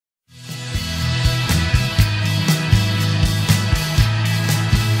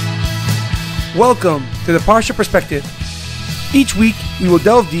Welcome to the Parsha Perspective. Each week, we will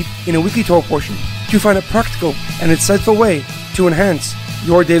delve deep in a weekly Torah portion to find a practical and insightful way to enhance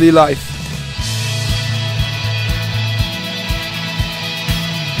your daily life.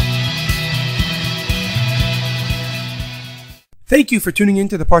 Thank you for tuning in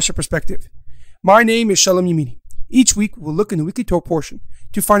to the Parsha Perspective. My name is Shalom Yemini. Each week, we'll look in the weekly Torah portion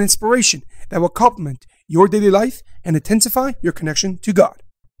to find inspiration that will complement your daily life and intensify your connection to God.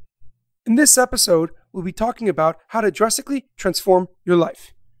 In this episode, we'll be talking about how to drastically transform your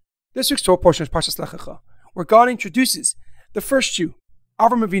life. This week's Torah portion is Parshas Lech Lecha, where God introduces the first Jew,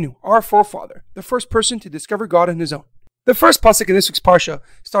 Avraham Avinu, our forefather, the first person to discover God on his own. The first pasuk in this week's Parsha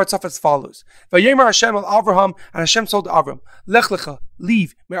starts off as follows: Vayemer Hashem el Avraham, and Hashem told Avram, Lech Lecha,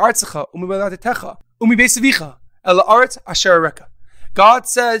 leave, me'artzecha, u'mimoladetecha, u'mibeis el haaretz asher areka. God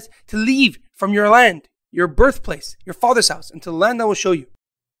says to leave from your land, your birthplace, your father's house, into the land I will show you.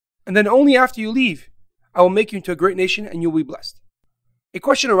 And then only after you leave, I will make you into a great nation and you will be blessed. A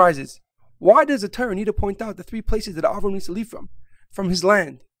question arises: why does the Torah need to point out the three places that Avraham needs to leave from? From his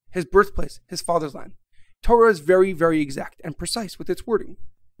land, his birthplace, his father's land. Torah is very, very exact and precise with its wording.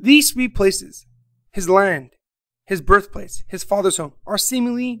 These three places, his land, his birthplace, his father's home, are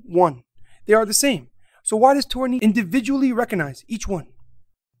seemingly one. They are the same. So why does Torah need to individually recognize each one?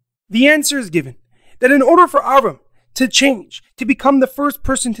 The answer is given that in order for Avraham to change, to become the first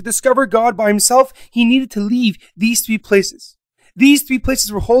person to discover God by himself, he needed to leave these three places. These three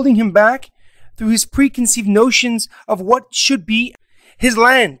places were holding him back through his preconceived notions of what should be his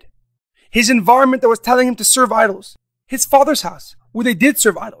land, his environment that was telling him to serve idols, his father's house, where they did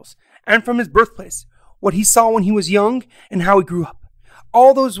serve idols, and from his birthplace, what he saw when he was young and how he grew up.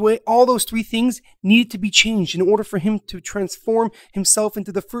 All those three things needed to be changed in order for him to transform himself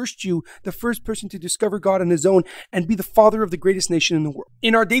into the first Jew, the first person to discover God on his own and be the father of the greatest nation in the world.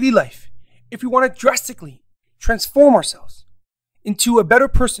 In our daily life, if we want to drastically transform ourselves into a better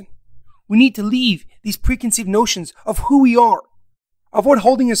person, we need to leave these preconceived notions of who we are, of what's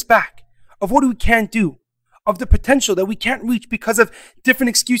holding us back, of what we can't do, of the potential that we can't reach because of different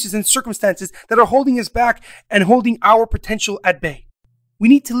excuses and circumstances that are holding us back and holding our potential at bay. We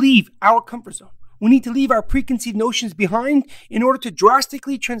need to leave our comfort zone. We need to leave our preconceived notions behind in order to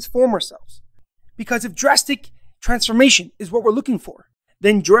drastically transform ourselves. Because if drastic transformation is what we're looking for,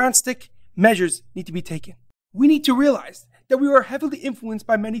 then drastic measures need to be taken. We need to realize that we are heavily influenced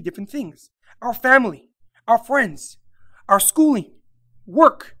by many different things. Our family, our friends, our schooling,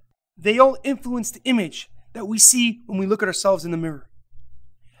 work, they all influence the image that we see when we look at ourselves in the mirror.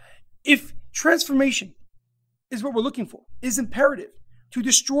 If transformation is what we're looking for, it is imperative to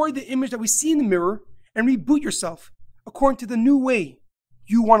destroy the image that we see in the mirror and reboot yourself according to the new way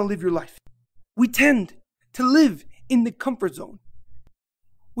you want to live your life. We tend to live in the comfort zone,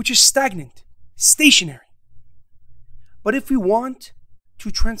 which is stagnant, stationary. But if we want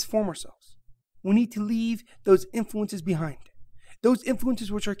to transform ourselves, we need to leave those influences behind. Those influences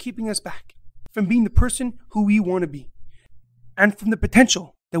which are keeping us back from being the person who we want to be and from the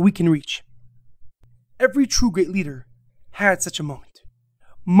potential that we can reach. Every true great leader had such a moment.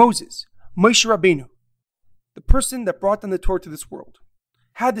 Moses, Moshe Rabbeinu, the person that brought down the Torah to this world,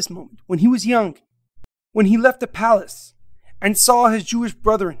 had this moment when he was young, when he left the palace and saw his Jewish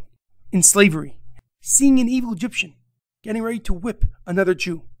brethren in slavery, seeing an evil Egyptian getting ready to whip another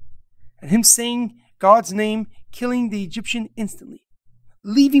Jew, and him saying God's name, killing the Egyptian instantly,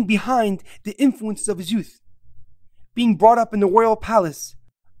 leaving behind the influences of his youth, being brought up in the royal palace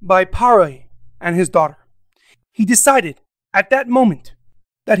by Parshas and his daughter. He decided at that moment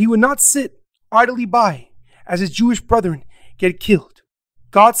that he would not sit idly by as his Jewish brethren get killed.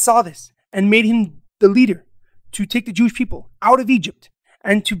 God saw this and made him the leader to take the Jewish people out of Egypt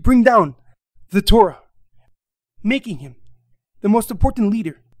and to bring down the Torah, making him the most important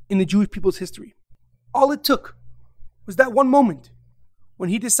leader in the Jewish people's history. All it took was that one moment when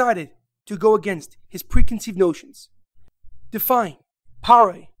he decided to go against his preconceived notions, defying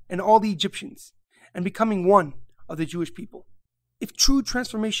Parshas and all the Egyptians, and becoming one of the Jewish people. If true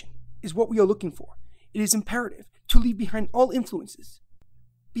transformation is what we are looking for, it is imperative to leave behind all influences,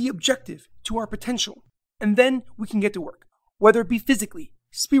 be objective to our potential, and then we can get to work, whether it be physically,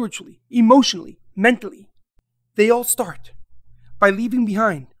 spiritually, emotionally, mentally. They all start by leaving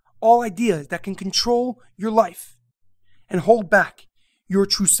behind all ideas that can control your life and hold back your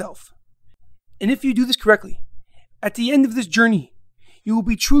true self. And if you do this correctly, at the end of this journey, you will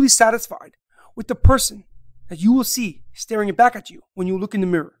be truly satisfied with the person that you will see staring back at you when you look in the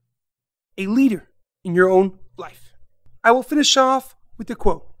mirror. A leader in your own life. I will finish off with the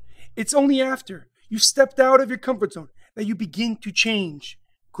quote: "It's only after you've stepped out of your comfort zone that you begin to change,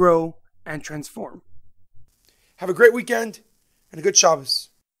 grow, and transform. Have a great weekend and a good Shabbos.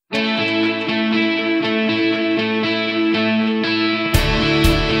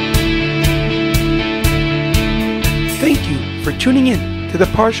 Thank you for tuning in to the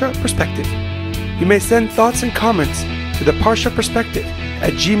Parsha Perspective. You may send thoughts and comments to the Parsha Perspective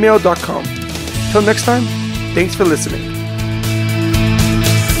at gmail.com. Till next time, thanks for listening.